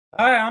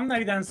Hi, I'm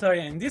Navid Ansari,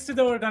 and in this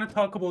video we're gonna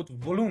talk about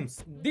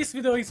volumes. This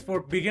video is for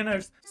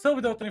beginners, so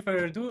without any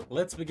further ado,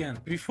 let's begin.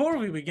 Before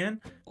we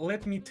begin,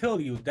 let me tell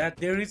you that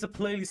there is a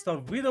playlist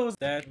of videos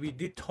that we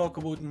did talk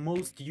about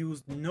most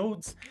used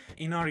nodes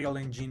in Unreal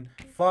Engine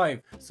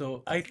 5.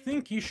 So I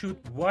think you should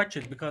watch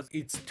it because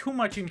it's too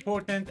much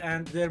important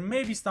and there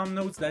may be some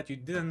nodes that you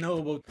didn't know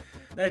about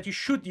that you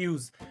should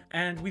use.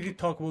 And we did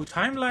talk about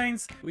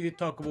timelines, we did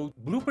talk about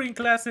blueprint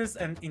classes,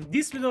 and in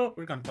this video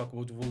we're gonna talk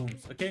about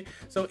volumes. Okay,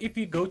 so if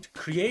you go to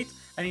create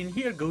and in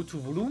here go to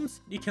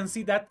volumes, you can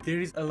see that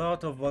there is a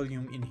lot of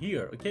volume in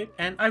here. Okay,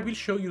 and I will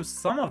show you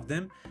some of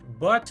them,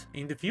 but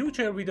in the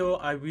future video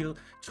I will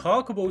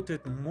talk about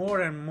it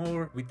more and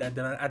more with that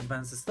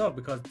advanced stuff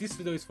because this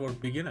video is for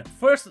beginner.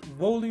 First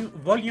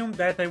volume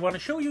that I want to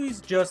show you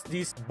is just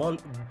this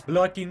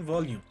blocking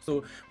volume.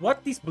 So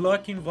what this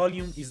blocking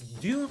volume is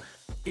do,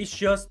 it's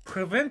just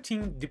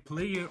preventing the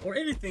player or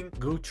anything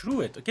go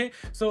through it. Okay,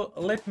 so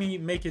let me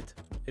make it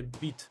a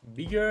bit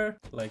bigger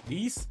like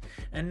this,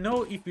 and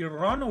now if we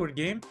run our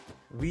game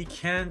we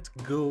can't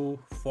go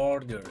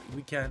farther,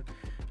 we can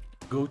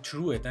go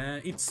through it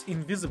and it's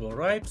invisible,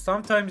 right?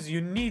 Sometimes you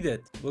need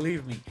it,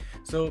 believe me.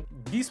 So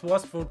this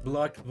was for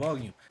block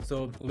volume,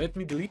 so let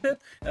me delete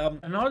it.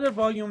 Another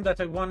volume that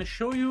I want to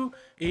show you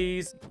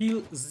is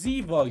kill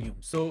Z volume.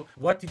 So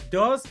what it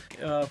does,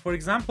 for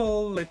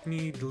example, let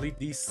me delete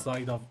this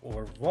side of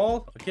our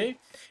wall, okay,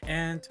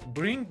 and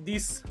bring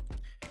this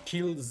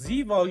kill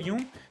Z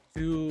volume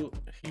to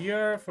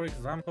here, for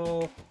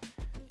example.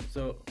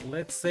 So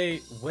let's say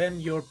when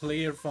your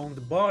player found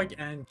the bug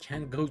and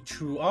can go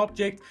through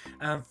object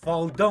and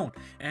fall down,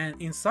 and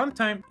in some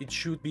time it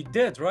should be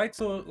dead, right?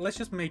 So let's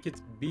just make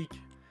it big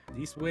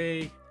this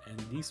way and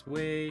this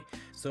way.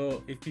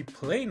 So if we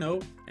play now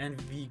and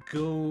we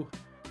go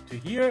to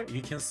here,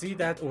 you can see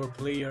that our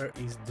player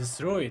is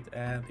destroyed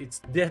and it's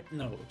dead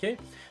now. Okay,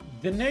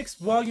 the next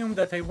volume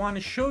that I want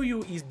to show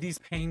you is this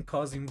pain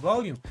causing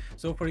volume.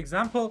 So for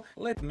example,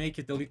 let's make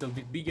it a little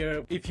bit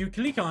bigger. If you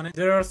click on it,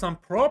 there are some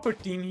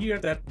property in here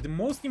that the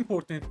most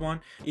important one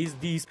is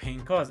this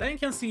pain cause, and you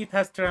can see it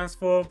has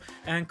transform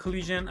and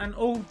collision and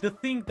all the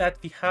thing that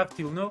we have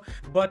till now,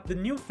 but the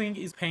new thing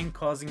is pain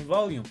causing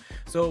volume.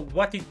 So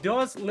what it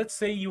does, let's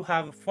say you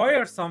have a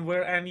fire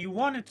somewhere and you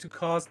want it to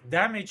cause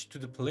damage to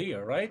the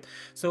player, right?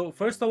 So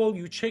first of all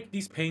you check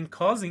this pain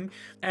causing,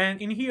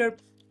 and in here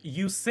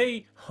you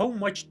say how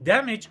much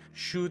damage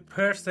should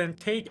person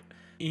take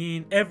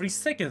in every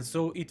second.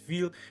 So it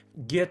will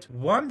get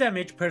 1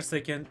 damage per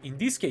second in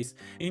this case.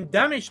 In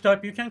damage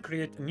type you can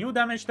create a new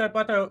damage type,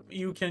 but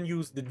you can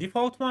use the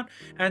default one.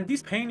 And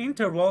this pain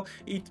interval,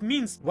 it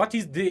means what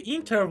is the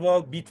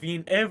interval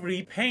between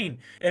every pain,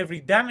 every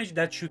damage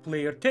that should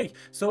player take.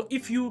 So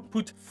if you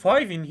put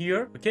 5 in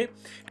here, okay,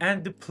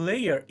 and the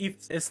player if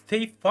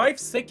stay 5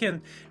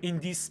 seconds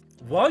in this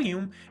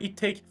volume, it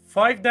take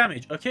 5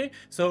 damage. Okay,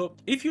 so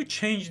if you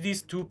change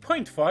this to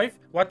 0.5,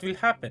 what will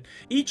happen?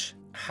 Each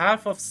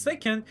half of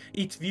second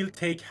it will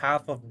take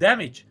half of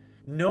damage.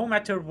 No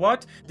matter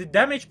what, the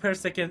damage per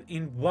second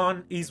in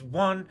one is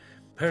 1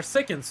 per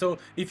second. So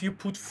if you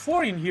put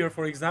 4 in here,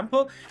 for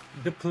example,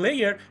 the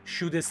player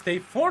should stay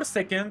 4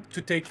 seconds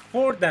to take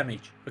 4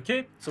 damage.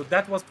 Okay, so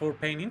that was for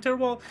pain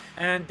interval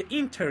and the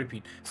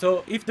interrupting.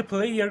 So if the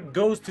player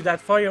goes to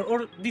that fire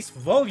or this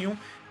volume,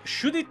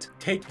 should it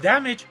take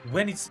damage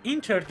when it's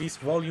entered this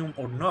volume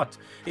or not?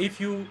 If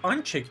you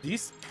uncheck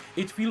this,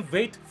 it will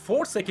wait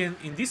 4 seconds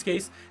in this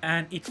case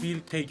and it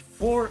will take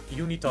 4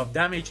 units of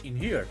damage in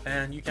here,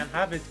 and you can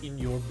have it in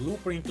your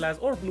blueprint class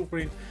or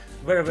blueprint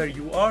wherever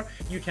you are.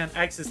 You can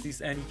access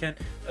this and you can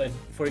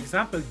for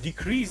example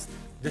decrease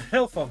the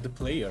health of the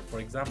player, for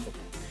example.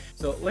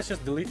 So let's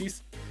just delete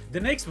this.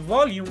 The next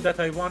volume that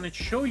I want to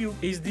show you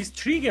is this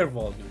trigger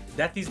volume.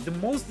 That is the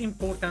most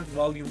important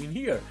volume in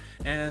here.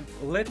 And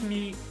let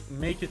me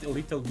make it a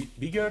little bit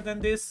bigger than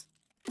this.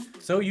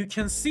 So you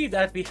can see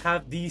that we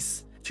have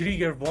this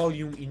trigger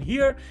volume in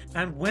here,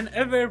 and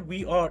whenever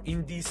we are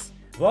in this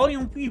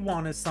volume we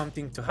wanted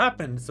something to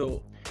happen.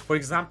 So for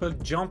example,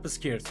 jump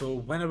scare. So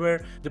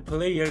whenever the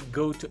player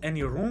go to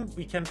any room,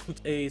 we can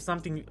put a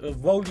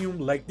volume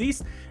like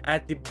this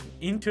at the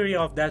interior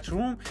of that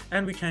room,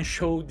 and we can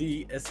show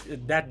the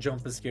that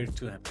jump scare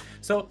to him.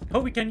 So how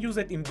we can use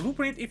it in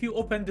blueprint? If you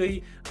open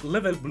the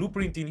level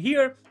blueprint in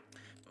here,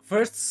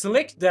 first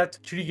select that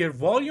trigger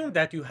volume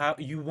that you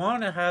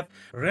want to have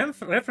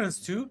reference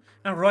to,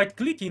 and right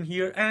click in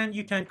here and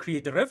you can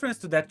create a reference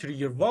to that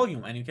trigger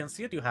volume, and you can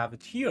see it, you have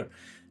it here.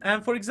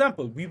 And for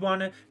example, we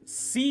want to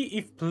see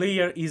if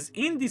player is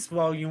in this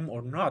volume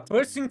or not.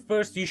 First thing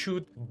first, you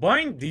should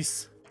bind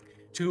this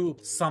to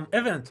some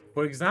event.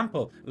 For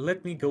example,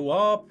 let me go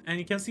up and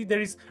you can see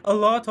there is a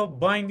lot of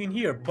bind in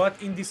here,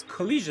 but in this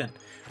collision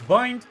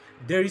bind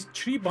there is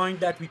 3 bind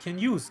that we can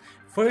use.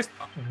 first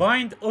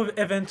bind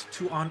event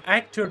to an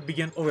actor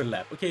begin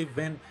overlap. Okay,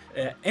 when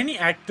any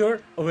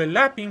actor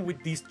overlapping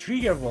with this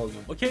trigger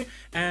volume. Okay,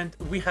 and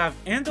we have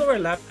end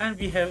overlap and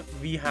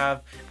we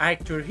have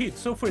actor hit.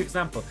 So for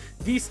example,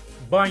 this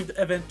bind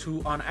event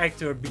to an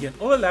actor begin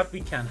overlap,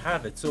 we can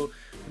have it. So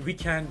we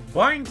can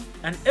bind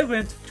an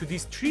event to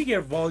this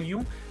trigger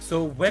volume,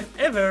 so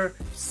whenever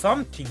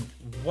something,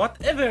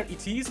 whatever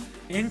it is,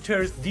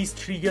 enters this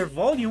trigger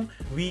volume,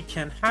 we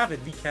can have it,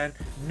 we can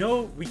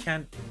know, we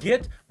can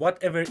get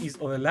whatever is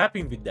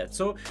overlapping with that.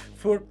 So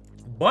for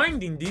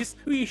binding this,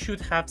 we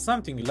should have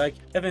something like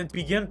event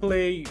begin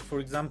play, for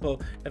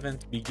example,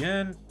 event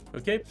begin.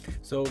 Okay,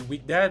 so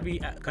with that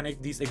we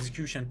connect this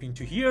execution pin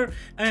to here,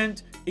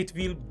 and it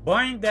will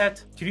bind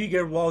that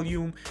trigger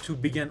volume to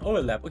begin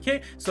overlap.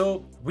 Okay,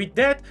 so with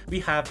that we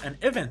have an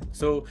event,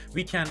 so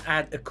we can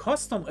add a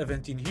custom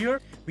event in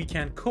here. We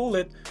can call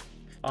it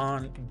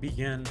on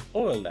begin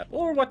overlap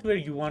or whatever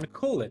you want to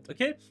call it.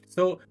 Okay,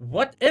 so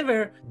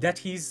whatever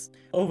that is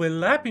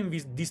overlapping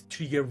with this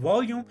trigger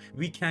volume,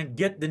 we can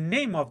get the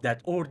name of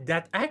that or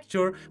that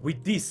actor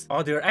with this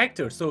other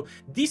actor. So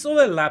this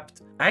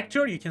overlapped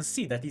actor, you can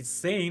see that it's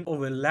saying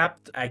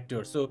overlapped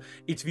actor, so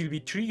it will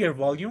be trigger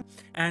volume,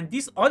 and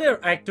this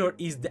other actor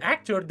is the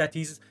actor that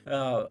is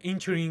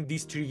entering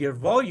this trigger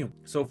volume.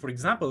 So for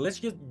example, let's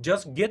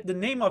just get the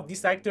name of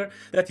this actor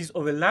that is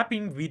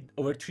overlapping with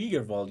our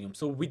trigger volume.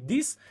 So with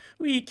this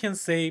we can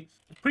say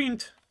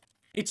print.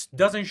 It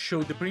doesn't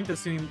show the printer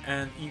string,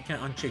 and you can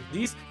uncheck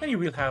this and you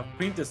will have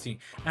printer string,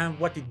 and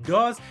what it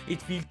does,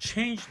 it will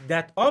change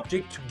that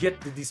object to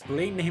get the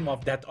display name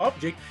of that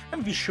object,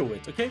 and we show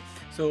it. Okay,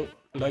 so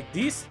like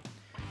this,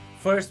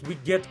 first we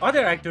get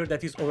other actor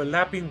that is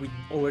overlapping with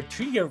our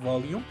trigger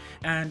volume,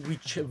 and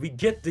we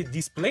get the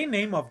display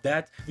name of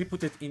that, we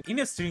put it in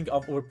a string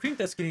of our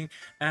printer string,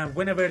 and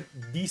whenever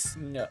this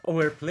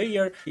our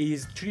player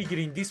is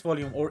triggering this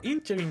volume or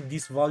entering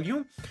this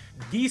volume,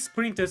 this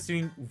printer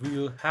string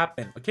will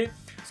happen. Okay,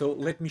 so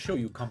let me show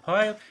you.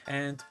 Compile,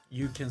 and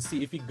you can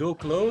see, if we go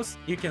close,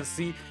 you can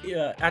see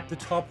at the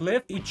top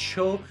left it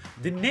show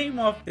the name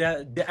of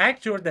the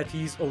actor that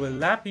is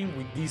overlapping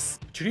with this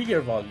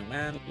trigger volume,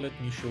 and let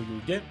me show you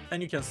again,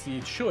 and you can see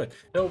it show it.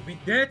 So with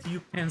that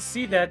you can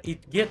see that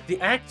it get the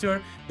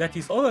actor that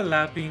is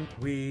overlapping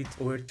with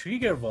our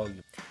trigger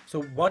volume.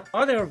 So what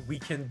other we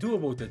can do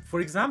about it? For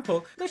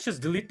example, let's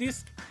just delete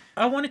this.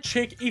 I want to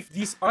check if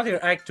this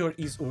other actor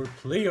is our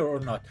player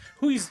or not.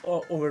 Who is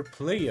our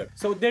player?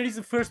 So there is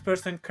a first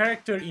person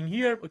character in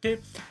here. Okay,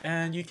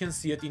 and you can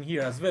see it in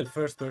here as well,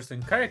 first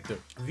person character.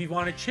 We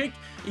want to check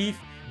if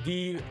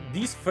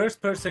this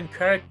first person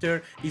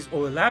character is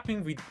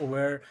overlapping with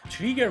our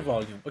trigger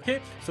volume.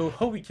 Okay, so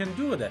how we can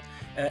do that?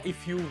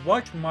 If you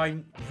watch my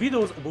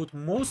videos about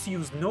most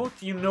used node,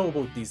 you know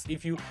about this.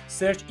 If you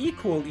search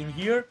equal in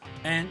here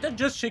and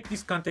just check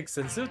this context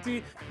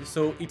sensitivity,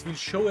 so it will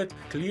show it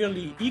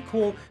clearly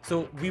equal.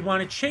 So we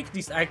want to check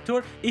this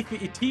actor if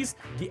it is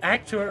the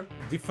actor,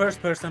 the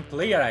first person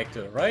player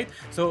actor, right?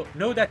 So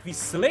now that we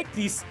select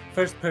this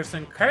first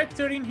person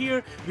character in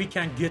here, we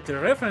can get the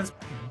reference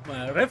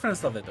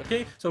of it.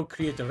 Okay, so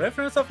create a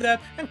reference of that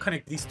and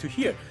connect this to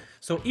here.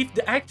 So if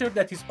the actor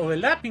that is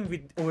overlapping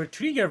with our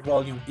trigger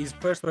volume is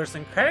first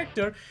person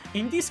character,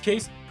 in this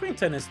case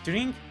print a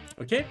string.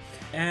 Okay,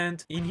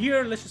 and in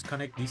here let's just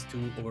connect this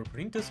to our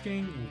printer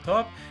string in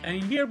top, and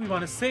in here we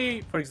want to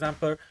say, for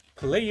example,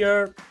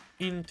 player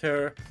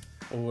enter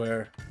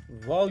our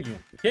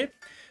volume. Okay,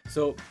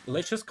 so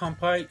let's just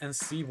compile and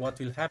see what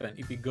will happen.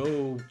 If we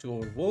go to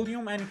our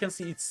volume, and you can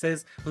see it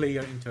says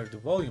player enter the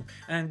volume,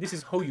 and this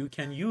is how you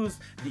can use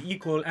the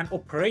equal and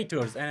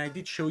operators, and I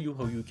did show you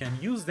how you can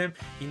use them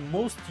in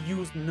most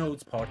used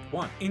nodes part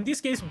 1. In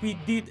this case we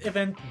did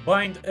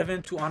bind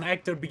event to an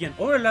actor begin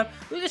overlap.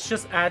 Let's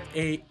just add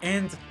a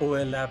end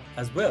overlap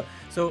as well.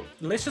 So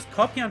let's just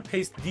copy and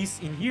paste this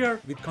in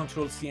here with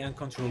Ctrl+C and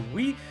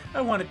Ctrl+V.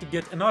 I wanted to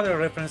get another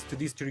reference to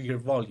this trigger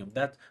volume.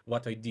 That's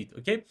what I did.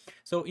 Okay,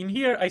 so in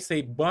here I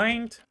say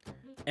bind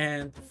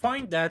and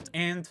find that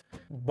and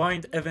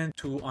bind event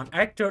to an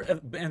actor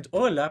and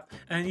overlap,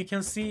 and you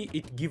can see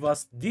it give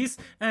us this,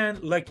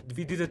 and like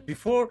we did it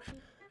before,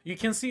 you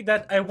can see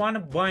that I want to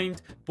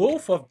bind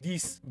both of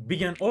these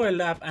begin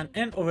overlap and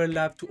end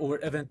overlap to our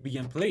event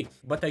begin play,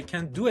 but I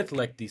can't do it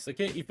like this.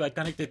 Okay, if I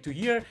connect it to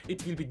here,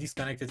 it will be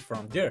disconnected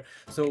from there.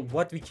 So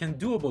what we can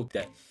do about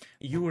that?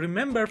 You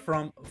remember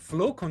from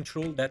flow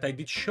control that I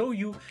did show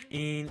you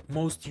in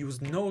most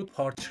used node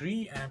part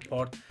 3 and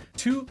part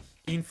 2.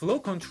 In flow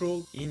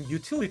control, in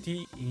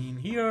utility, in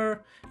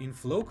here, in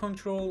flow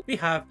control, we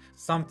have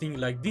something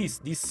like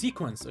this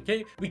sequence.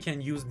 Okay, we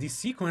can use this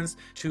sequence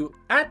to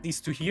add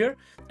this to here,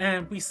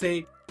 and we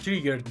say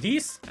trigger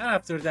this, and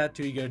after that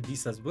trigger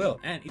this as well,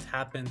 and it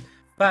happened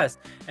fast.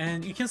 And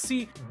you can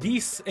see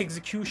this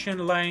execution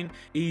line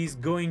is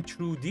going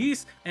through this,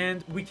 and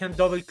we can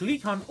double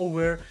click on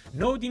our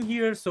node in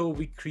here, so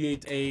we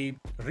create a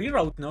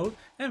reroute node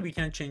and we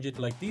can change it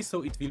like this, so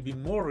it will be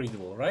more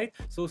readable, right?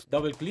 So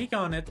double click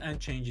on it and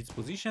change its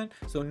position,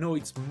 so now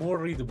it's more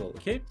readable.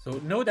 Okay, so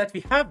now that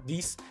we have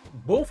this,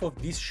 both of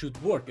these should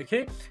work.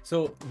 Okay, so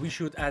we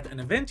should add an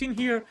event in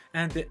here,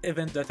 and the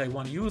event that I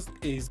want to use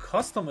is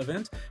custom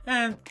event,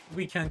 and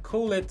we can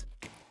call it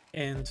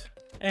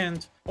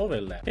end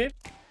overlap. Okay,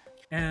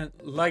 and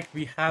like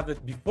we have it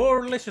before,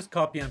 let's just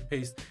copy and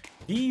paste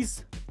these,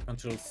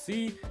 Control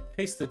C,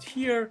 paste it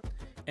here.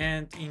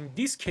 And in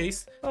this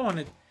case, I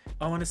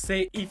want to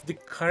say if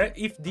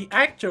the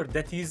actor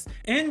that is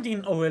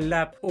ending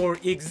overlap or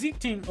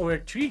exiting our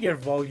trigger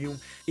volume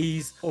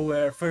is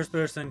our first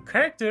person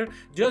character,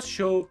 just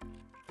show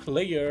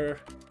player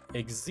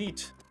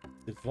exit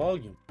the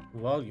volume.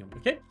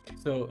 Okay,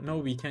 so now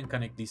we can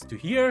connect this to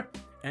here,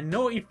 and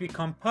now if we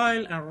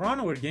compile and run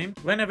our game,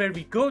 whenever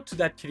we go to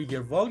that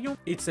trigger volume,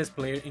 it says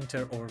player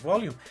enter our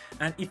volume,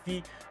 and if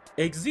we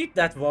exit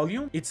that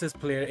volume, it says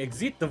player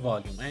exit the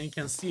volume. And you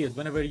can see it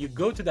whenever you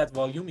go to that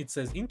volume, it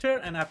says enter,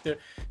 and after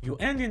you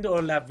end in the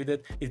overlap with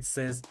it, it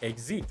says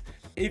exit.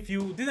 If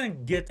you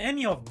didn't get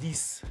any of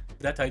this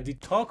that I did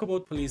talk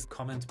about, please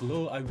comment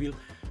below. I will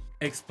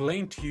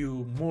explain to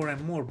you more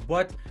and more.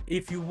 But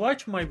if you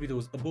watch my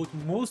videos about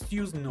most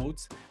used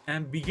nodes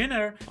and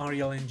beginner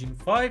Unreal Engine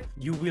 5,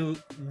 you will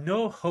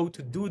know how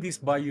to do this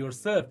by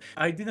yourself.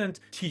 I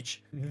didn't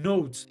teach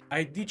nodes,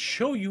 I did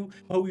show you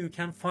how you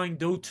can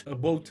find out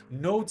about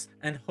nodes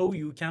and how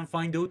you can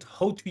find out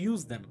how to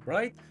use them,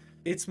 right?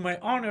 It's my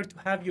honor to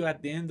have you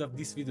at the end of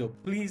this video.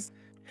 Please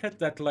hit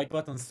that like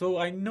button so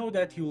I know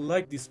that you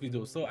like this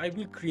video, so I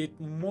will create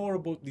more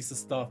about this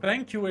stuff.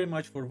 Thank you very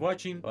much for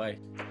watching. Bye.